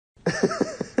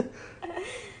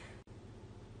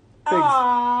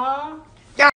Aww.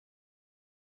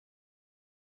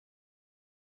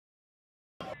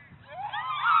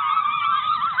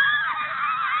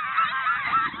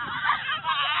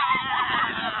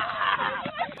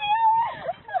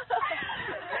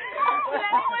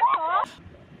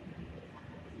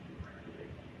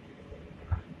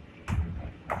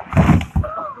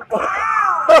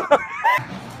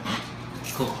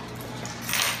 Cool.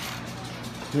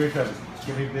 Here it comes.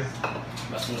 Give me this.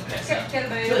 Must want to pass out. It's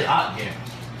really hot in here.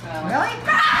 Really?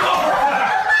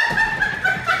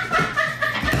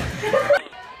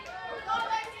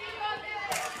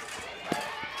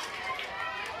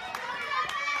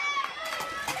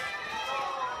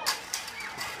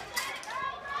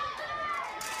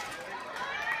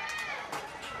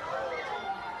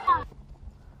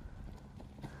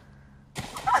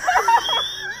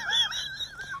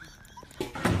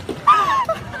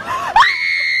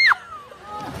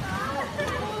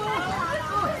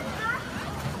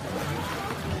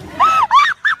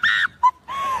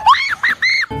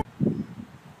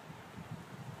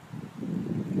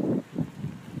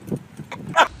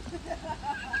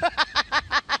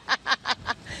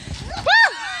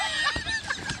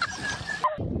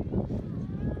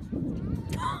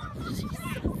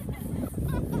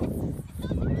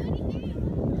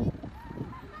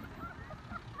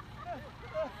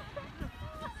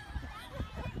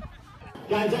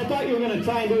 Guys, I thought you were going to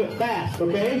try and do it fast,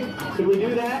 okay? Could we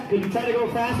do that? Could you try to go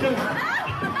faster?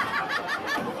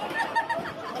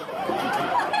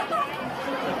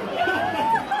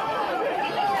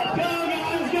 Go,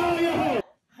 guys, go, go!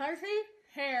 Fuzzy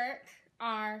parrots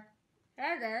are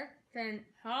better than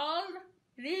bald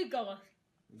eagles.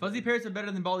 Fuzzy parrots are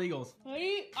better than bald eagles.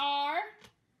 We are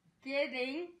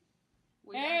getting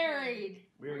married.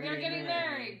 We are getting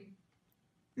married.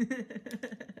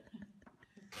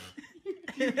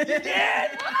 You did? No, I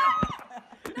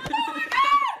didn't!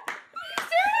 Are you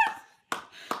serious?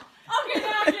 Okay,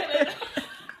 now I get it.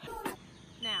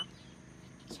 Now,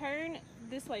 turn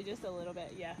this way just a little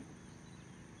bit, yeah.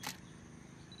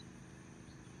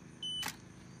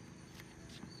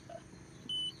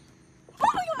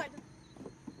 Oh my god!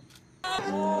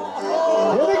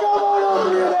 Here we go,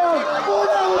 Go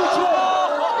down with the trip!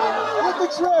 With the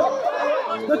trip!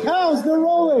 The cows, they're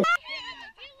rolling!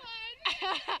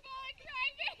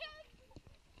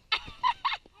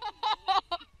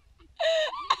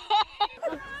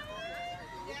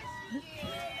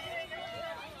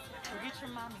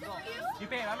 You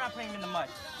babe, I'm not playing him in the mud.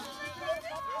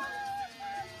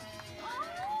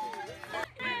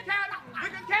 We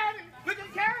can count it! We can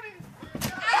count it!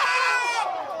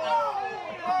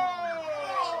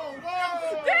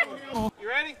 You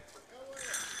ready?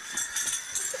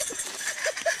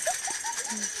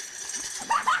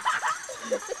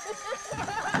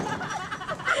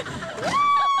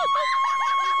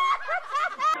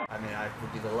 I mean, I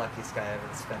would be the luckiest guy ever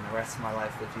to spend the rest of my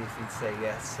life with you if you'd say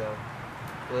yes, so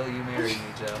will you marry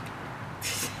me, Joe?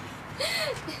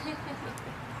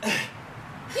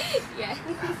 Yes.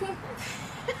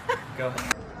 Go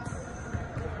ahead.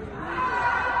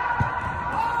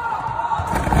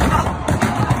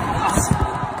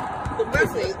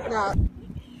 Wesley, no.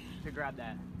 To grab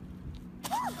that.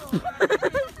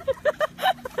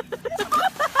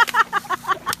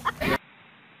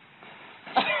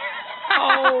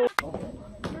 Oh.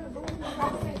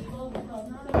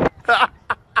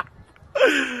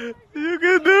 You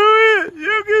can do it!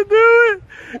 You can do it!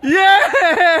 Yeah!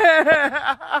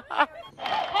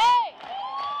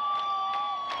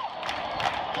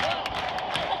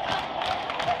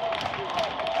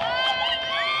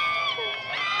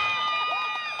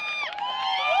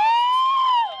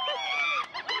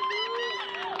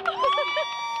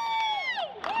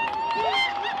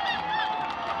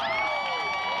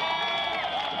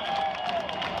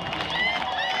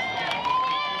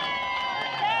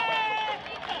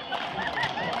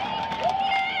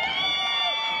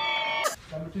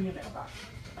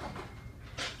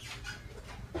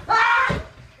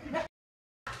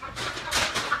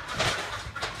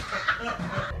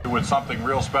 With something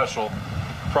real special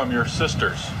from your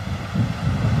sisters,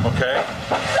 okay?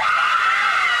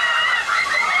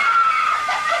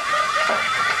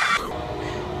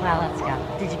 Well, let's go.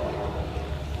 Did you?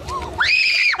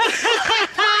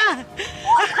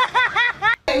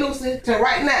 Lucy, to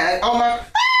right now on my.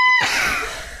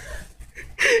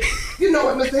 You know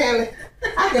what, Mr. Hanley?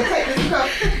 I can take this cup.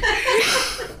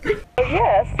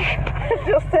 Yes.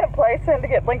 Just that place and to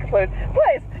get blinker fluid.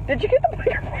 Please, did you get the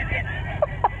blinker fluid?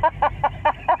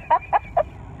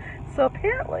 So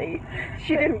apparently,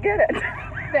 she didn't get it.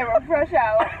 They were fresh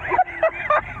out.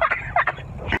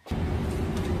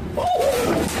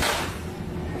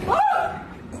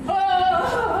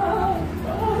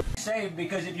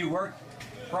 Because if you work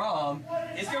from,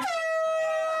 it's gonna.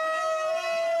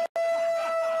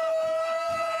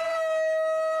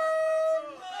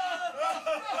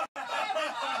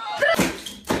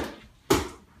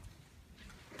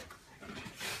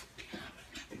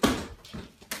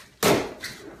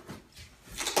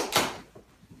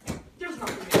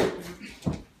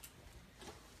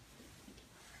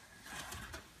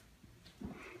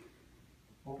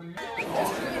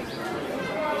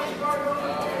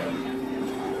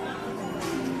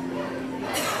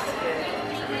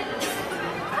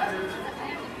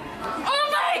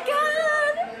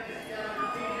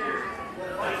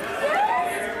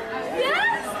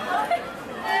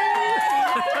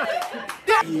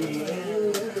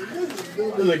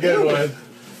 This is a good one.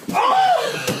 That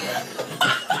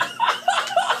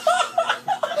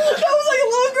was like a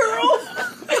little girl.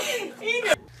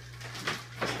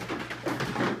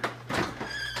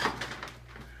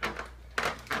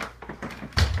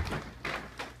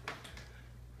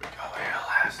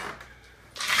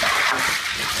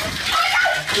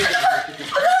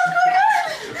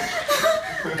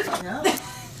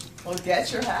 Well,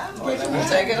 get your hat on and we'll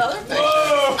take another picture.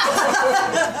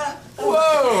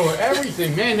 Whoa,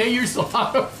 everything, man, they used a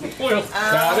lot of foil.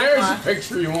 Now there's a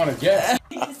picture you want to get.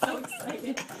 He's so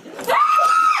excited.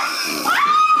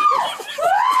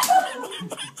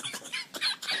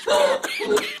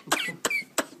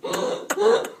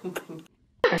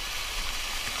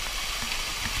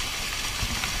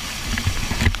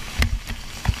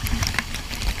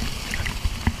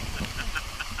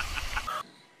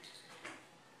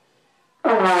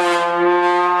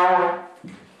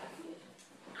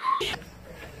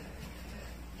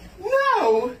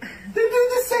 No! They do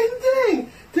the same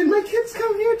thing! Did my kids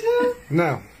come here too?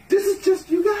 No. This is just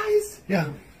you guys? Yeah.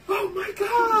 Oh my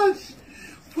gosh!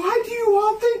 Why do you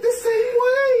all think the same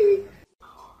way?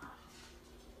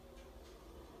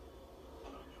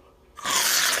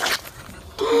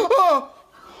 Oh!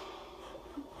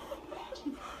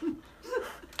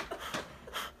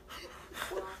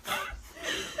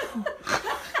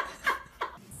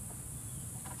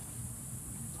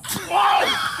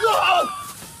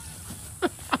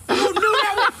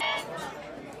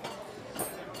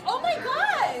 Oh my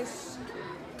gosh!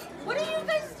 What are you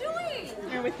guys doing?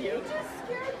 Here with you. You just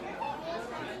scared me.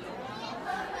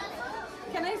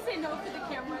 Can I say no for the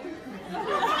camera?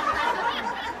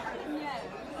 Yes.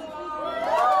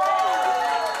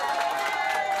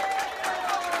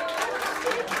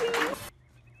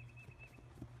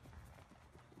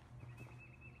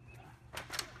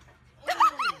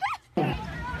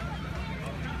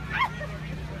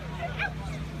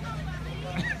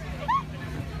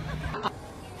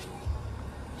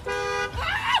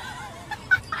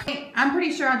 I'm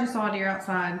pretty sure I just saw a deer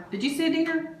outside. Did you see a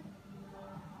deer?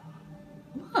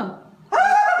 Whoa.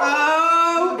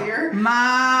 Oh, deer.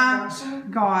 My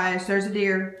gosh, there's a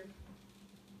deer.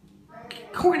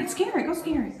 Corin, it's scary. Go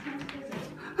scare it.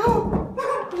 Oh,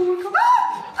 oh my God.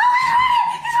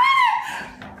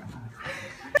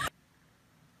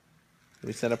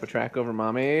 We set up a track over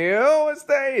mommy. Oh, it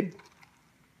stayed.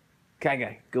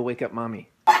 Guy, go wake up mommy.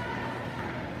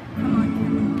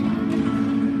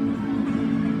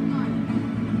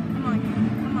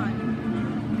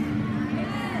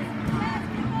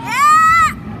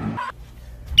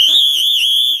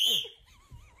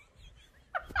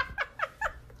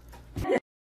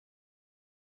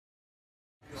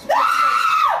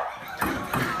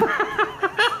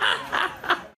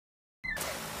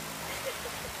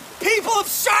 People of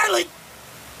Charlotte,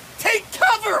 take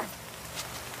cover!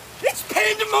 It's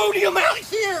pandemonium out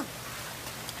here!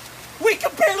 We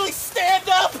can barely stand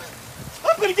up!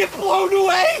 I'm gonna get blown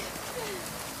away!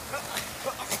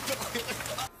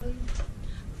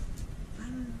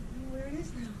 Where it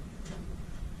is now.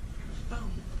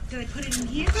 Boom. Did I put it in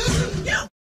here? No!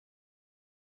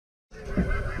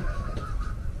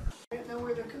 I don't know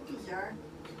where the cookies are.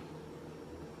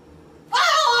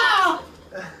 Oh!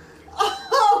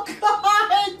 Oh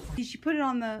God! Did she put it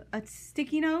on a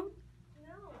sticky note?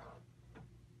 No.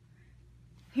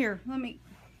 Here, let me.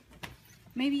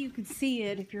 Maybe you can see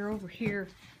it if you're over here.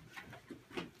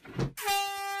 Oh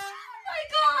my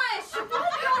gosh! Oh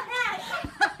my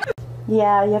head!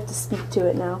 Yeah, you have to speak to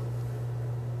it now.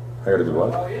 I gotta do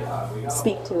what?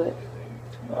 Speak to it.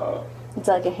 It's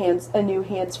like a new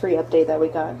hands-free update that we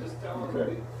got.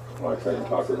 Okay. Well, I can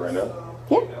talk to it right now.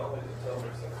 Yeah.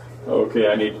 Okay,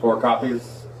 I need 4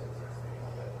 copies.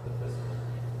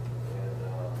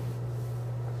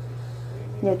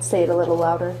 You have to say it a little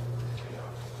louder.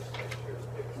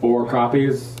 4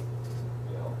 copies.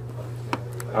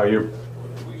 Oh, you're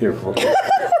oh,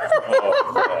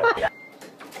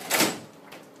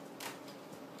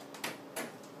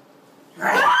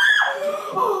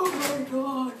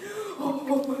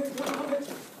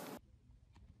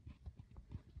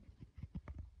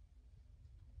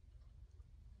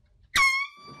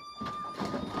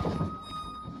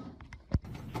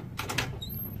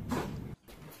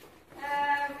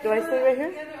 Do I stay right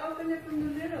here? You gotta open it from the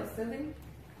middle, silly.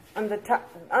 On the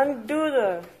top. Undo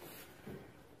the.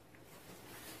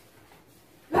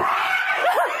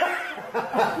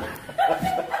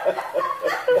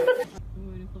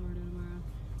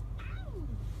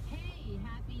 Hey,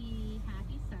 happy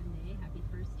Sunday. Happy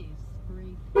first day of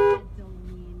spring. That don't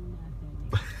mean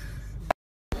nothing.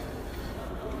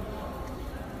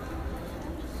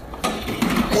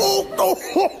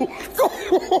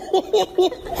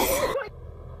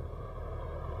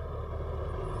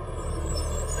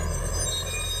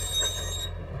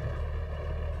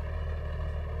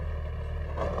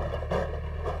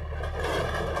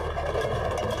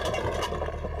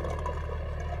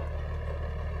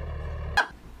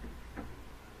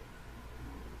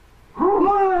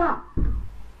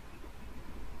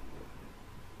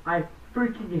 I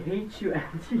freaking hate you,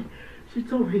 Auntie. She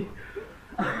told me.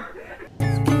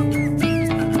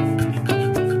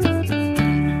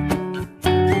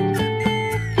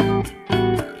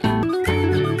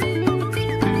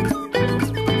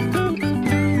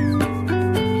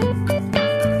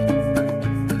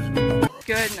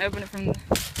 Go ahead and open it from the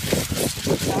top.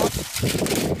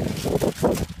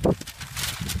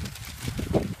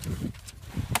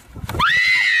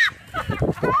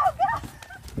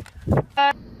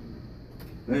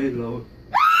 Hey, Lord.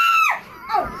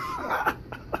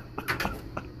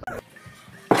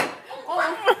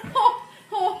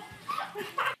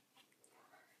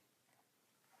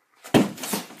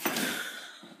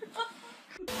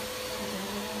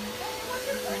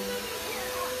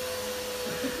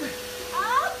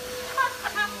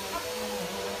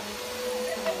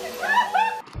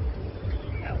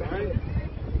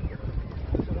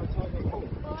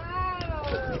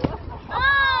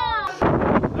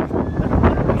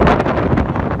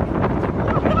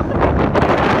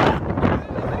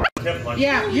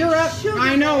 Yeah, you're up.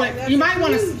 I know it. You might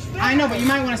want to. I know, but you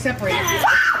might want to separate it.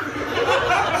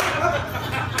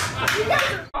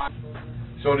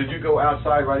 So did you go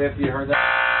outside right after you heard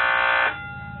that?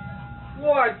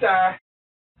 What the?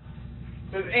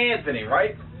 It's Anthony,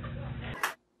 right?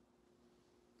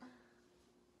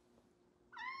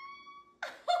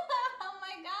 Oh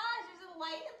my gosh, there's a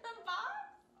light in the box?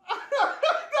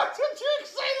 That's what you're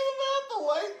excited about, the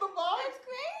light in the box? That's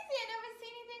crazy, I never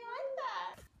seen anything like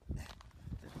that.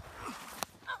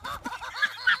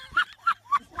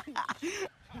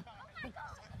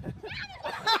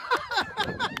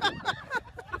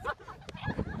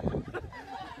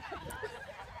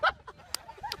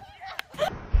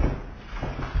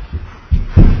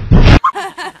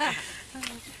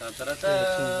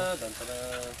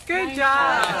 Good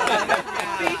job.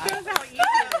 See, shows how easy it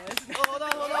is. Hold on.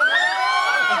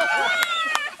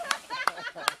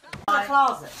 The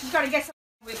closet. You gotta get some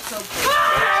with soap.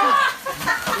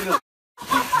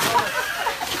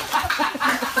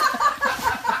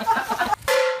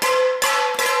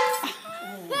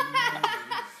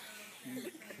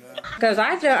 Because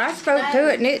I spoke to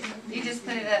it and it. You just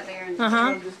put it up there.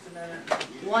 And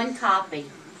one copy.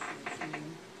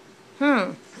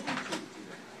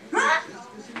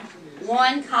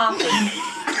 One copy.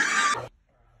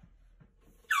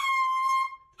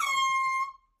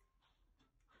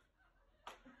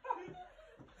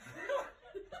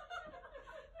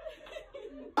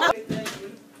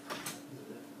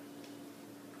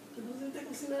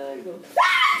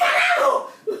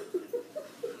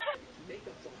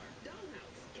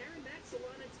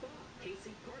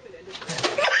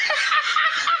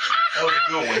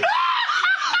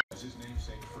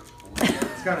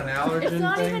 It's got an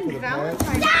allergen thing for the pets.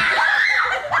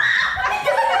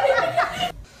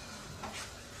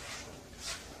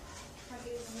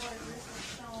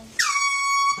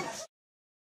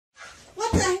 What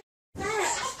the heck?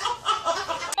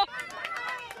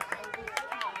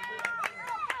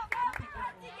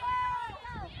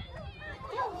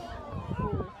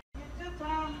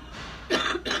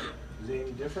 Is it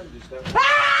any different? Just that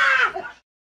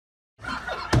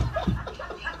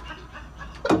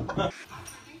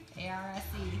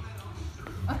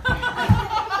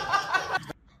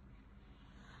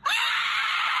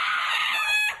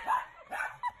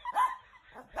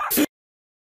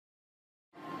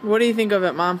What do you think of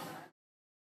it, Mom?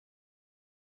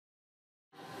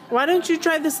 Why don't you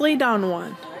try this lay down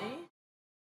one?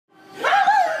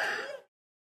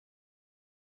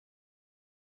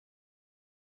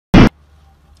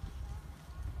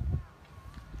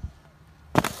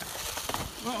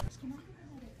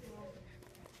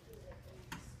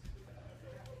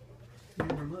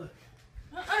 look.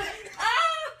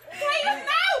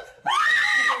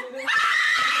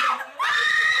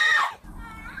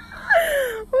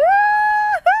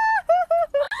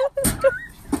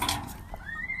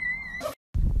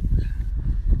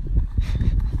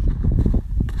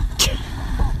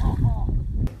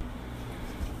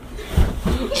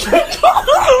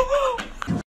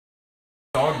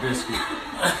 biscuit.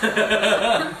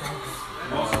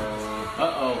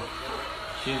 Uh-oh.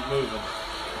 She's moving.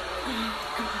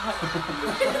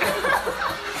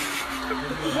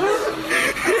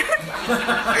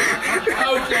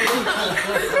 Okay.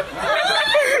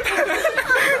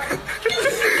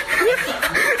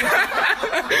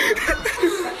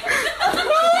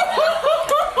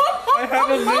 I have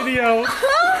a video.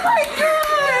 Oh my god!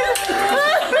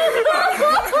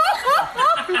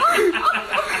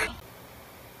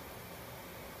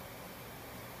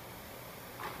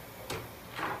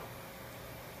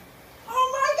 Oh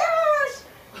my gosh!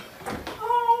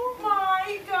 Oh my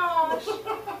gosh!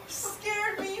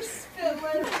 Scared me, you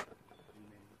spitlin.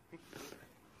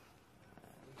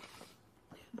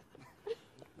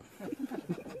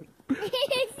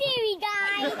 Siri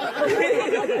guy.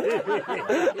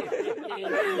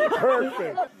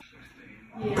 Perfect.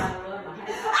 Yeah,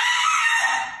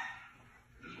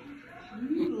 I love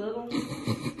you little.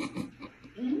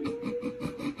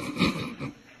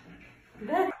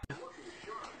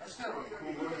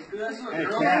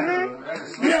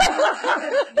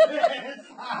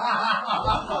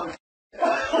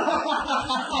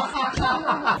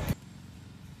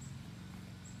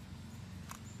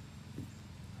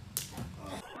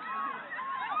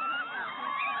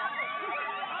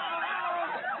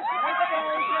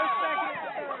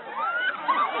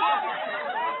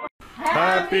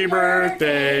 Happy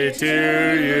birthday to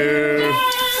you.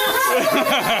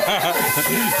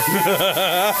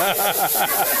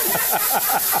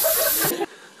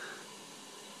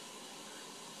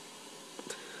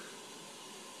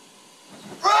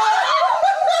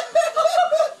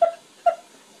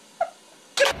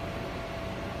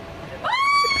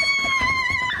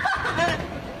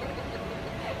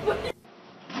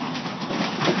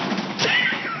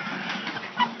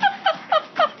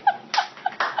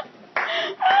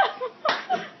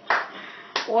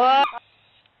 What?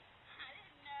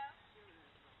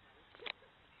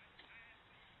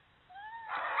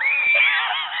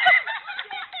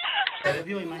 Se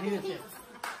perdió, imagínense.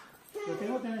 Lo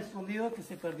tengo tan escondido que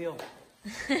se perdió.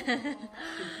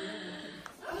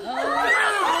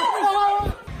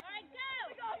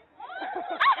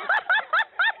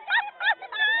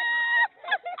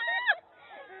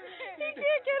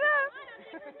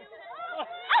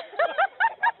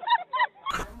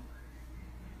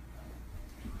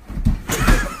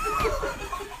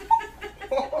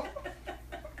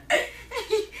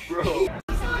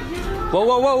 Whoa,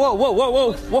 whoa, whoa, whoa, whoa, whoa,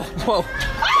 whoa, whoa, whoa.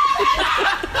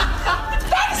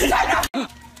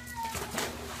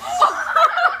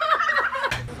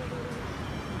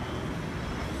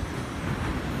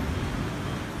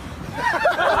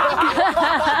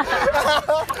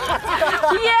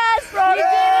 Yes, bro, you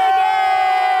did it again!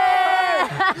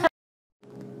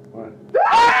 What?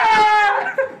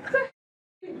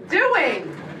 Doing?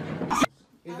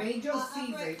 If Angel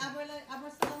sees it,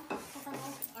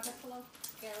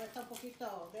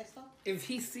 if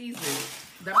he sees it,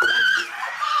 that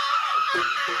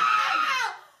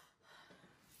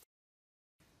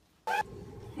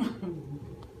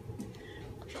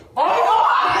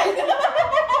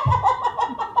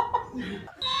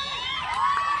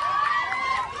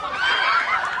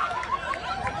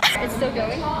It's still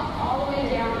going? All the way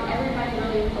down, everybody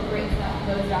really incorporates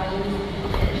those values.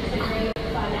 It's just a great,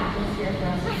 fun atmosphere for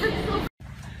us to be in.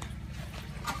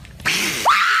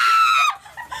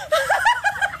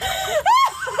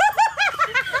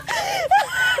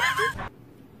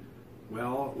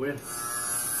 Well, with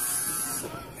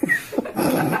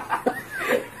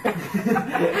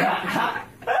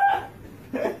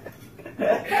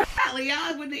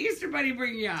Leon, when the Easter Bunny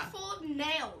bring you up? Full of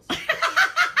nails.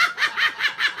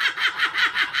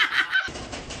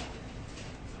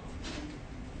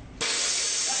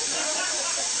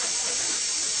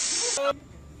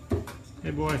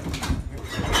 hey boy.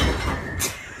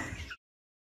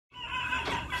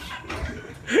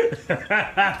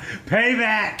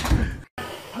 Payback.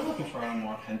 I'm looking for a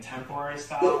more contemporary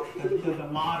style, the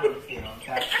modern feel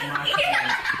that my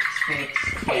band speaks.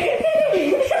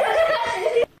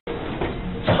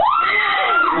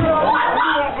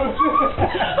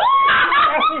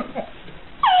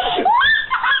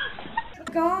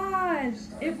 Gosh,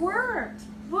 it worked.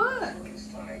 Look.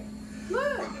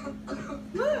 Look.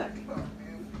 Look.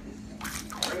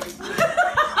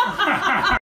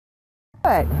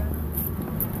 What?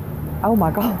 Oh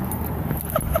my God.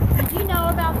 Did you know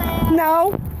about that?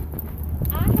 No.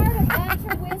 I heard a bunch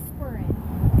of whispering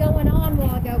going on a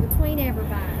while ago between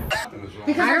everybody.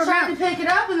 Because I tried to pick it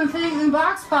up and the thing in the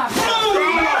box popped out.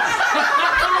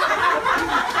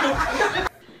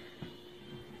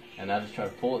 And I just try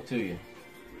to pull it to you.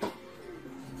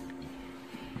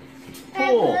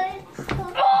 Pull.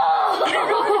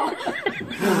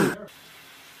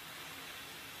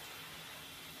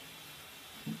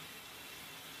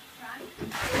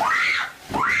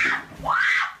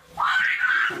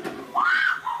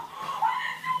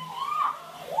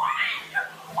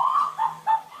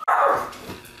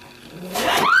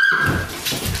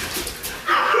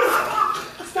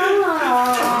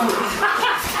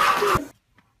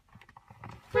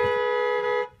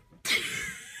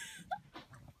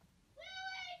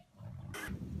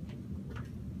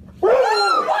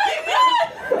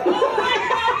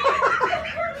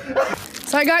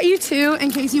 So I got you two in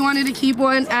case you wanted to keep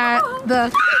one at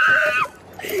the...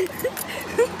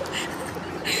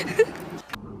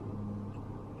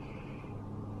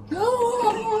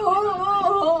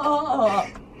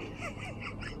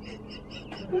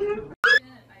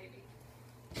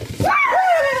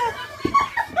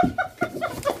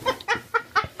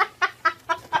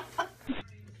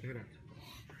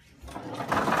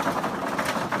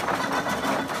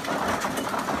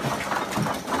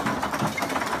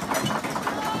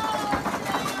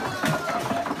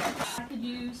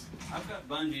 I've got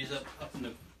bungees up in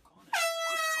the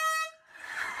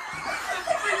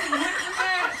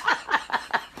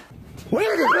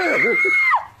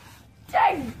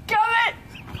Dadgummit!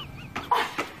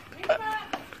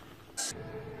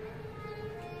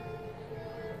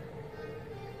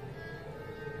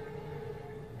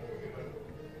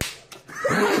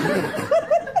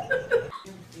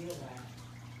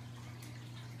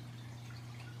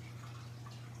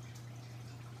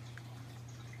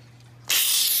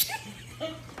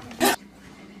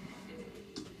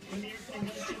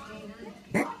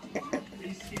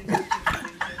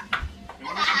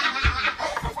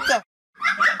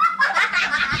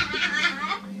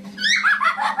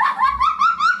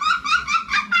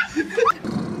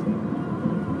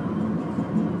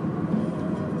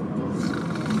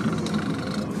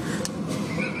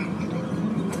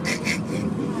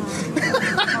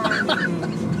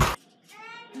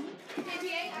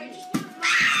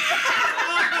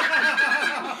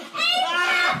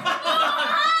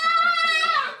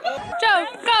 Joe,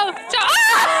 go, Joe!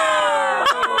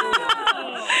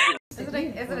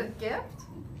 Is it a gift?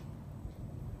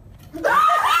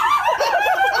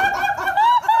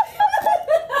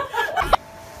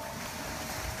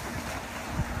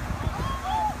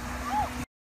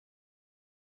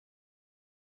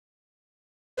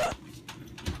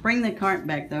 Bring the cart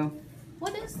back though.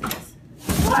 What is this?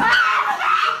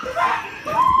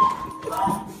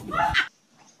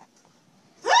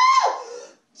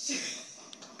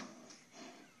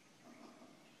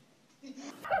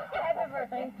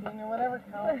 Thank you, or whatever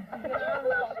counts.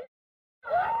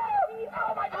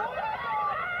 Oh my god!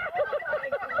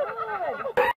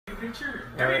 Picture.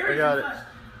 Alright, I got it.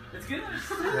 It's good.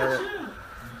 Got it.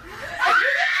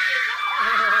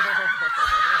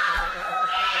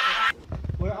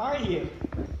 Where are you?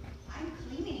 I'm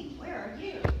cleaning. Where are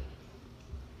you?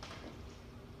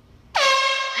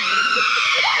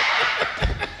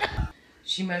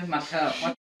 She moved my cup.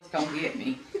 What's gonna get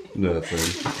me? Nothing.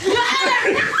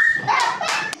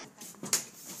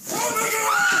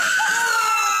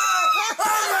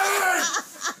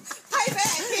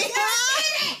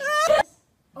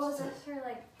 Oh, is that for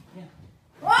like...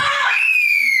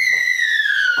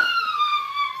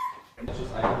 It's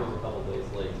just I was a couple days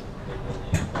late.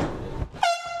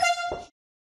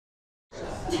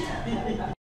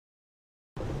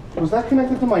 Was that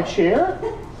connected to my chair?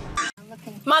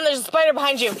 Mom, there's a spider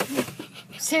behind you.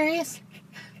 Serious?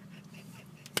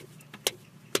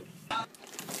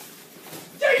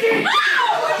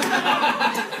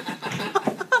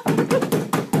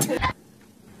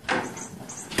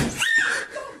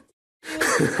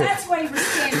 That's why he was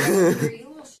standing over you,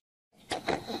 little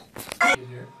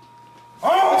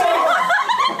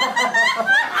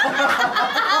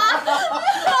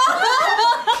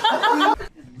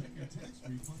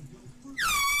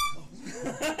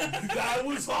That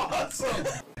was awesome!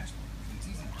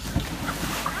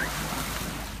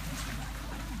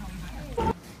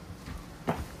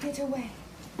 Get away.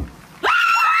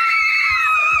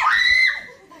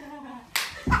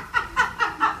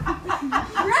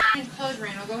 Close,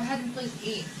 Randall. Go ahead and please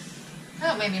eat.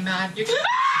 That made me mad. You're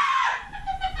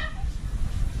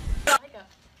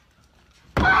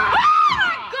Gosh!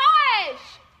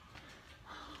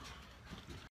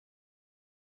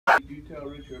 Did you tell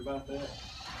Richard about that?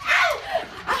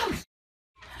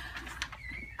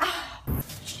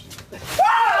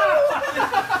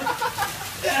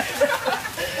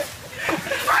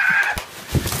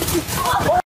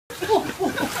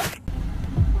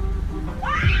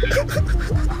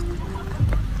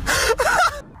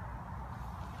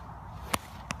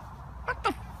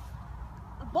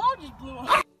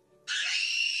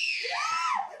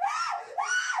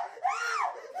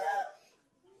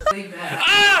 Leave that.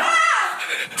 Ah!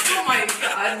 Oh my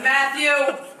God,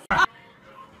 Matthew!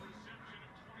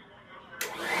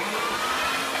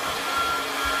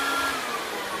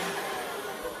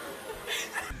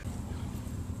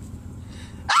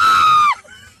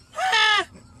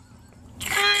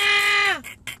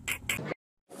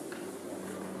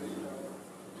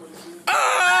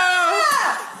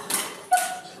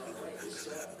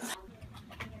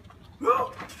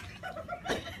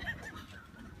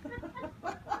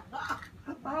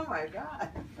 Oh my God.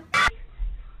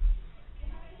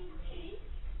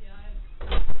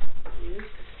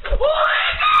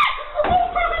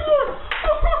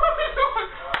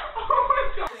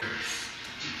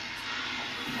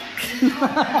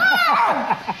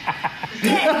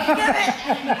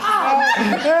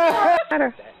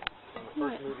 Better.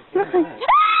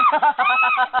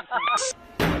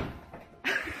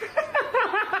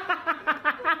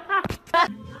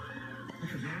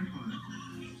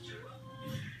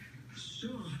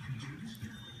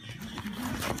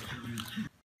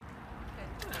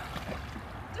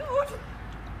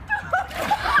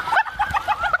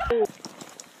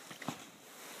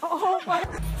 Oh my.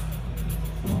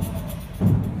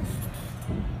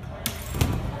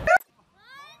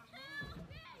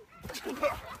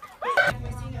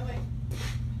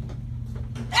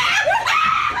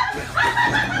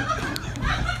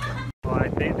 Well, I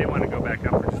think they want to go back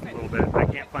up for just a little bit. I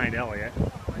can't find Elliot.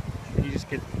 And you just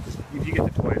get, if you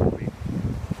get the toy for me.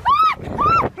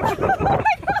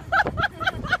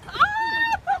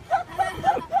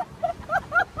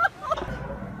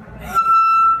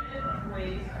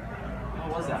 What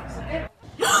was that?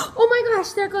 Oh my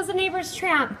gosh, there goes the neighbor's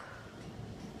trap.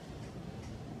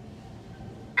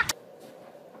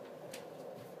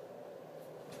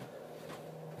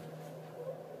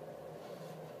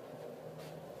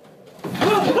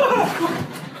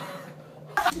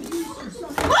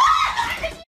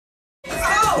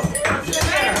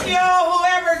 Thank you,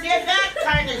 whoever did that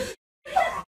kind of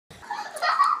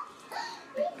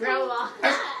Grandma.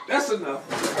 That's enough.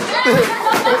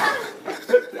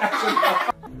 That's enough.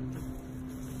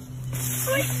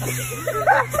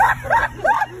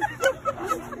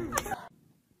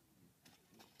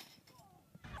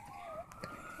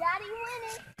 Daddy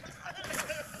winning.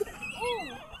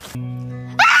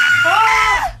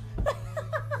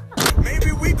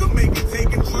 Maybe we could make it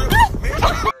taking trips.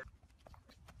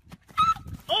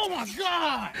 Oh my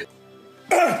God!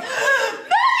 Oh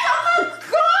my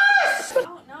gosh! I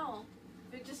don't know.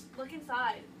 But just look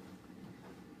inside.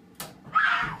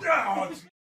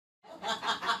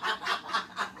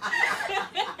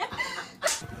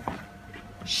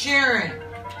 Sharon.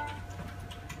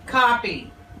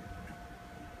 Copy.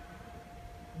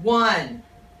 1.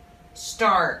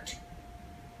 Start.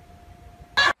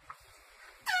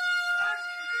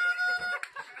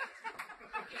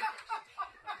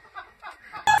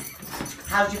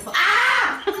 How'd you feel?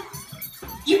 Ah!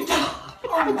 You don't.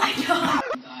 Oh my God.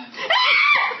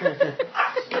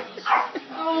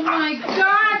 Oh my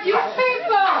God, you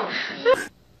people!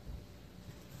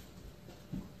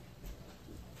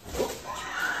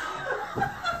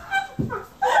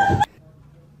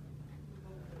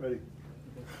 Ready?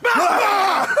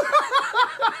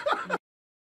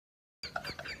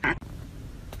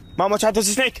 Mom, watch out, there's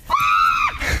a snake!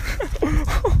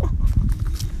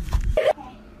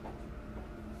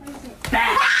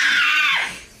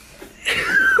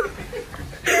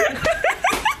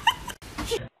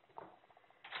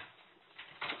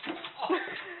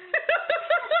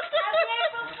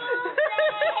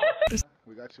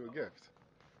 We got you a gift.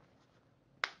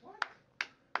 What?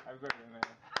 I've got you, man.